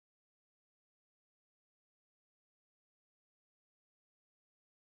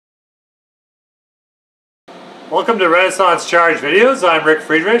Welcome to Renaissance Charge Videos. I'm Rick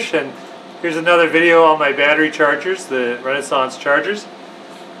Friedrich, and here's another video on my battery chargers, the Renaissance chargers.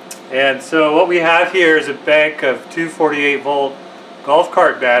 And so what we have here is a bank of 248 volt golf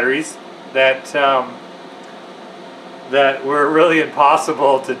cart batteries that that were really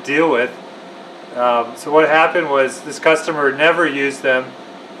impossible to deal with. So what happened was this customer never used them.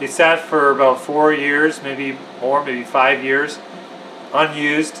 They sat for about 4 years, maybe more, maybe 5 years,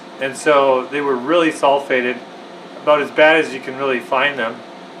 unused, and so they were really sulfated, about as bad as you can really find them.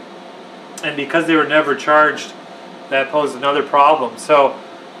 And because they were never charged, that posed another problem. So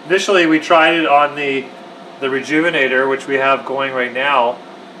initially we tried it on the Rejuvenator, which we have going right now,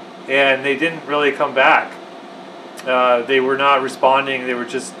 and they didn't really come back. They were not responding. They were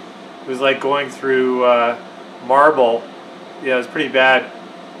just, it was like going through marble. Yeah, it was pretty bad.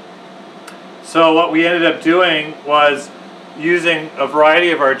 So what we ended up doing was using a variety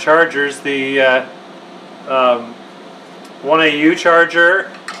of our chargers, the 1AU charger,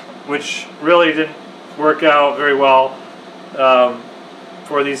 which really didn't work out very well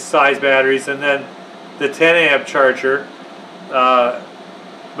for these size batteries, and then the 10 amp charger.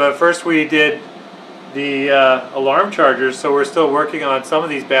 But first we did the alarm chargers, so we're still working on some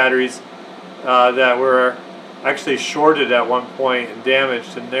of these batteries that were actually shorted at one point and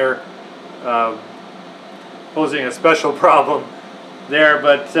damaged, and they're posing a special problem there.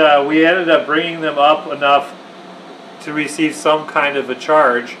 But we ended up bringing them up enough to receive some kind of a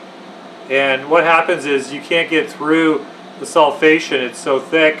charge. And what happens is you can't get through the sulfation. It's so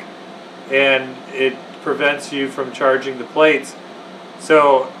thick and it prevents you from charging the plates.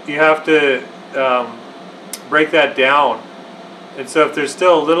 So you have to break that down. And so if there's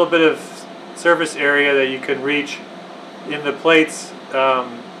still a little bit of surface area that you can reach in the plates,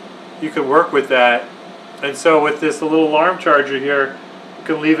 you can work with that. And so with this little alarm charger here, you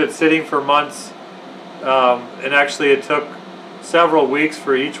can leave it sitting for months. And actually it took several weeks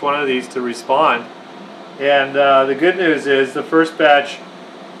for each one of these to respond. And the good news is the first batch,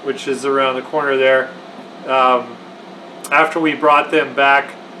 which is around the corner there, after we brought them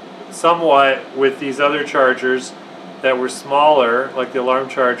back somewhat with these other chargers that were smaller, like the alarm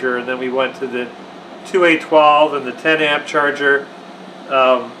charger, and then we went to the 2A12 and the 10 amp charger,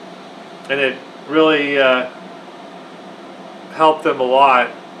 and it really helped them a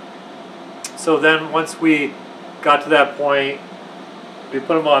lot. So then once we got to that point, we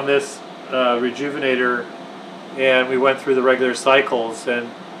put them on this Rejuvenator, and we went through the regular cycles,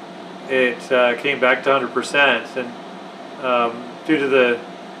 and it came back to 100%. And due to the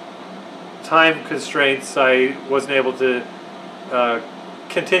time constraints, I wasn't able to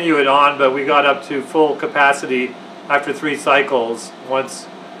continue it on, but we got up to full capacity after 3 cycles once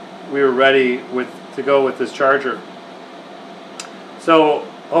we were ready to go with this charger. So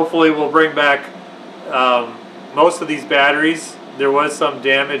hopefully we'll bring back most of these batteries. There was some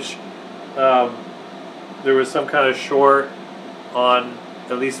damage. There was some kind of short on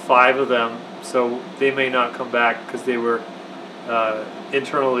at least 5 of them, so they may not come back because they were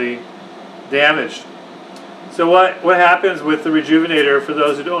internally damaged. So what happens with the Rejuvenator, for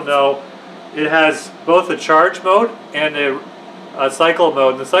those who don't know, it has both a charge mode and a cycle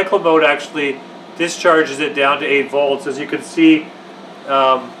mode. And the cycle mode actually discharges it down to 8 volts. As you can see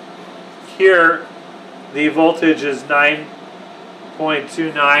here, the voltage is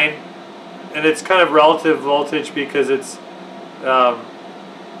 9.29, and it's kind of relative voltage because it's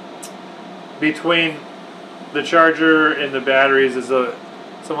between the charger and the batteries is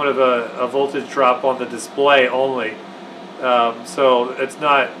somewhat of a voltage drop on the display only. So it's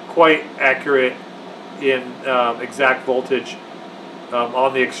not quite accurate in exact voltage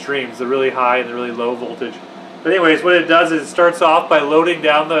on the extremes, the really high and the really low voltage. But anyways, what it does is it starts off by loading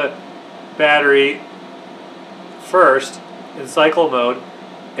down the battery first in cycle mode,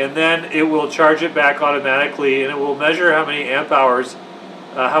 and then it will charge it back automatically, and it will measure how many amp hours,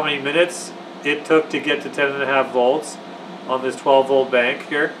 how many minutes it took to get to 10.5 volts on this 12 volt bank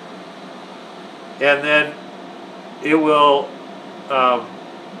here. And then it will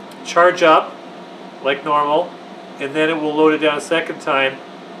charge up like normal, and then it will load it down a second time,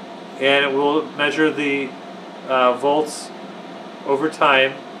 and it will measure the volts over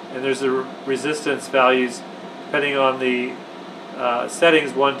time, and there's the resistance values depending on the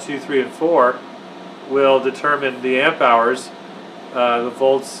settings 1, 2, 3, and 4 will determine the amp hours, the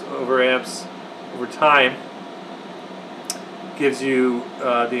volts over amps over time gives you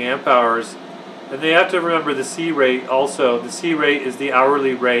the amp hours. And they have to remember the C rate also. The C rate is the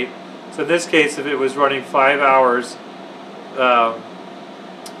hourly rate. So in this case, if it was running 5 hours,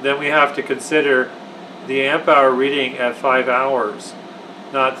 then we have to consider the amp hour reading at 5 hours,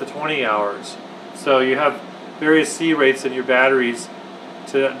 not the 20 hours. So you have various C rates in your batteries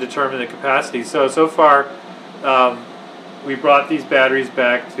to determine the capacity. So far, we brought these batteries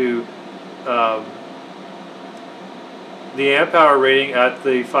back to the amp hour rating at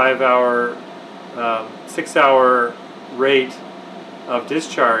the 5-hour, 6-hour rate of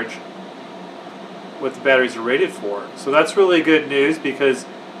discharge, what the batteries are rated for. So that's really good news, because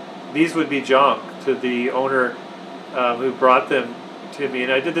these would be junk to the owner who brought them to me.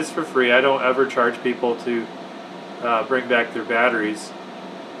 And I did this for free. I don't ever charge people to bring back their batteries.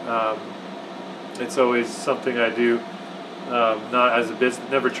 It's always something I do, not as a business.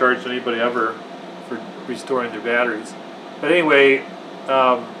 Never charged anybody ever for restoring their batteries. But anyway,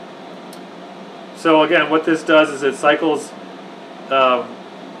 so again, what this does is it cycles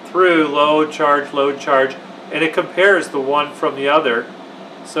through load, charge, and it compares the one from the other,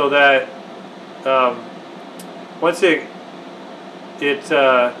 so that once it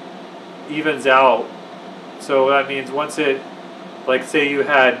evens out. So that means once it, like say you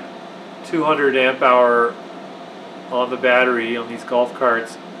had 200 amp hour on the battery on these golf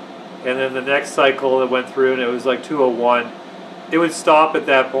carts, and then the next cycle it went through and it was like 201, it would stop at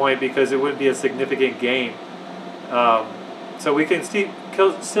that point because it wouldn't be a significant gain. So we can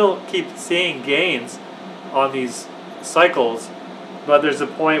still keep seeing gains on these cycles, but there's a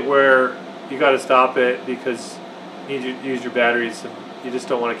point where you got to stop it because you need to use your batteries, and you just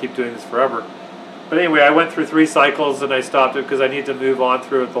don't want to keep doing this forever. But anyway, I went through 3 cycles and I stopped it because I need to move on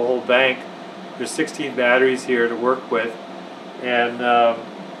through the whole bank. There's 16 batteries here to work with, and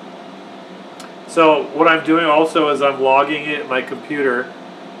so what I'm doing also is I'm logging it in my computer,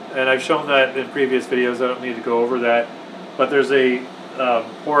 and I've shown that in previous videos. I don't need to go over that, but there's a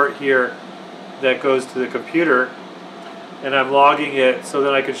port here that goes to the computer, and I'm logging it so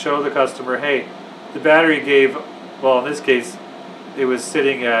that I can show the customer, hey, the battery gave, well, in this case it was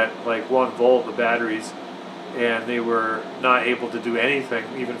sitting at like 1 volt, the batteries, and they were not able to do anything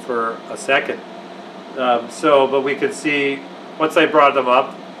even for a second. But we could see once I brought them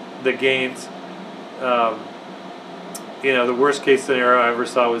up, the gains. You know, the worst case scenario I ever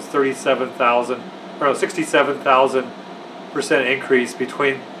saw was 67,000% increase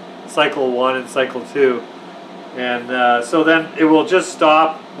between cycle 1 and cycle 2, and so then it will just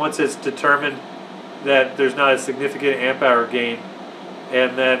stop once it's determined that there's not a significant amp hour gain,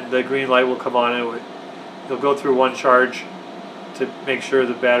 and then the green light will come on, and it'll go through 1 charge to make sure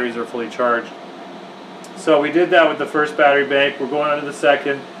the batteries are fully charged. So we did that with the first battery bank. We're going on to the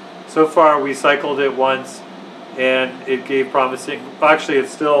second. So far we cycled it once and it gave promising, actually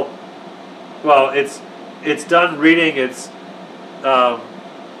it's still, well, it's done reading its amp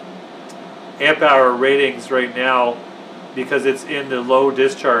hour ratings right now because it's in the low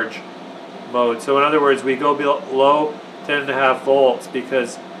discharge mode. So in other words, we go below 10.5 volts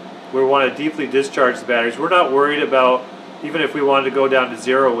because we want to deeply discharge the batteries. We're not worried about, even if we wanted to go down to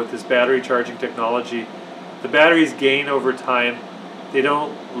 0 with this battery charging technology, the batteries gain over time. They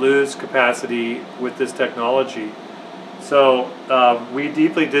don't lose capacity with this technology. So we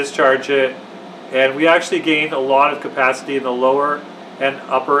deeply discharge it, and we actually gain a lot of capacity in the lower and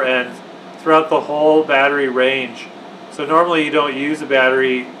upper end throughout the whole battery range. So normally you don't use a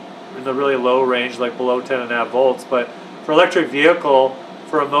battery in the really low range, like below 10.5 volts, but for electric vehicle,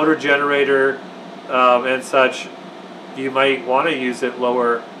 for a motor generator and such, you might want to use it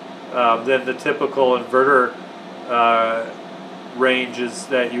lower than the typical inverter ranges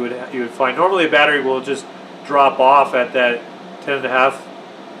that you would find. Normally a battery will just drop off at that 10.5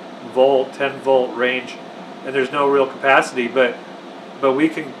 volt, 10 volt range, and there's no real capacity, but we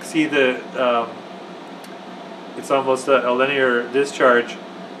can see the it's almost a linear discharge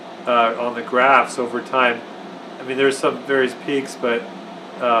on the graphs over time. I mean, there's some various peaks, but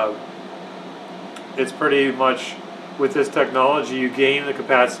it's pretty much, with this technology, you gain the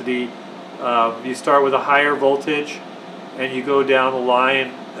capacity. You start with a higher voltage and you go down the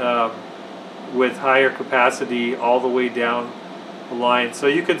line with higher capacity all the way down the line. So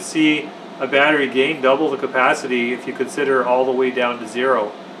you can see a battery gain double the capacity if you consider all the way down to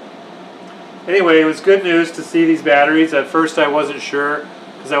 0. Anyway, it was good news to see these batteries. At first I wasn't sure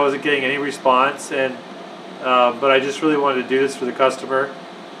because I wasn't getting any response, and but I just really wanted to do this for the customer,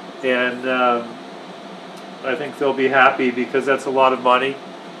 and I think they'll be happy because that's a lot of money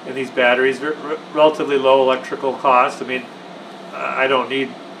in these batteries. Relatively low electrical cost. I mean, I don't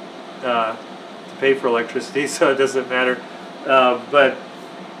need to pay for electricity, so it doesn't matter. But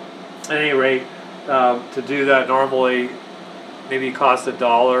at any rate, to do that normally maybe cost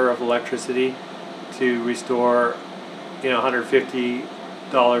 $1 of electricity to restore,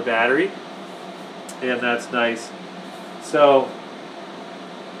 $150 battery, and that's nice. So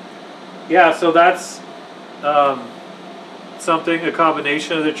yeah, so that's a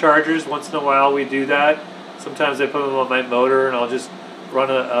combination of the chargers. Once in a while we do that. Sometimes I put them on my motor and I'll just run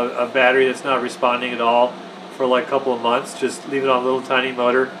a battery that's not responding at all for like a couple of months. Just leave it on a little tiny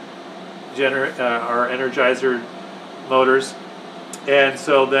motor, our Energizer motors. And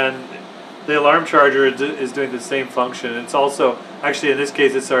so then the alarm charger is doing the same function. It's also, actually in this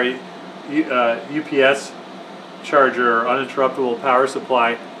case, it's our UPS charger, or uninterruptible power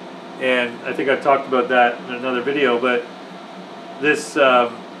supply. And I think I've talked about that in another video, but this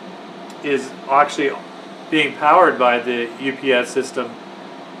is actually being powered by the UPS system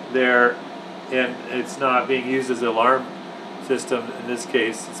there, and it's not being used as an alarm system in this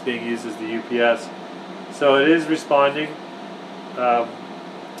case. It's being used as the UPS. So it is responding,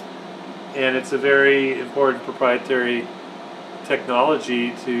 and it's a very important proprietary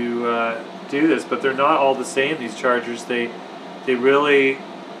technology to do this, but they're not all the same, these chargers. They really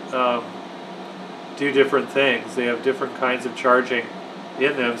do different things. They have different kinds of charging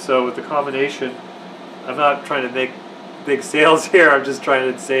in them. So with the combination, I'm not trying to make big sales here. I'm just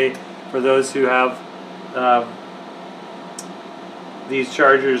trying to say, for those who have these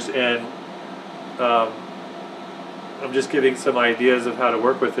chargers, and I'm just giving some ideas of how to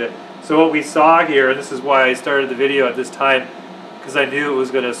work with it. So what we saw here, and this is why I started the video at this time, because I knew it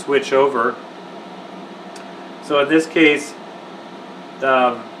was going to switch over. So in this case,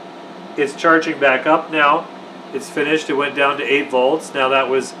 it's charging back up now. It's finished. It went down to 8 volts. Now that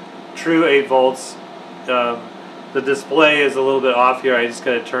was true 8 volts. The display is a little bit off here. I just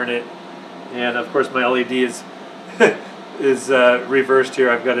got to turn it, and of course my LED is reversed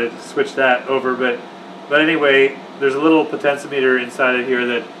here. I've got to switch that over, but anyway, there's a little potentiometer inside of here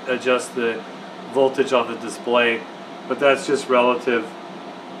that adjusts the voltage on the display, but that's just relative.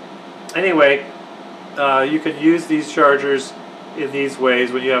 Anyway, you can use these chargers in these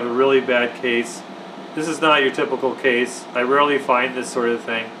ways when you have a really bad case. This is not your typical case. I rarely find this sort of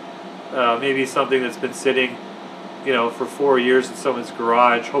thing. Maybe something that's been sitting, you know, for 4 years in someone's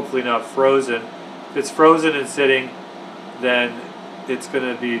garage, hopefully not frozen. If it's frozen and sitting, then it's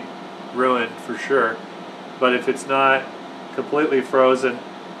going to be ruined for sure. But if it's not completely frozen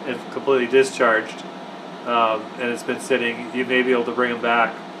and completely discharged, and it's been sitting, you may be able to bring them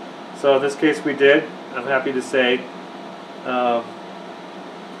back. So in this case we did, I'm happy to say.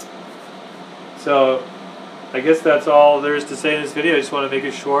 So I guess that's all there is to say in this video. I just want to make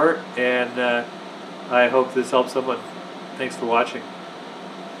it short, and I hope this helps someone. Thanks for watching.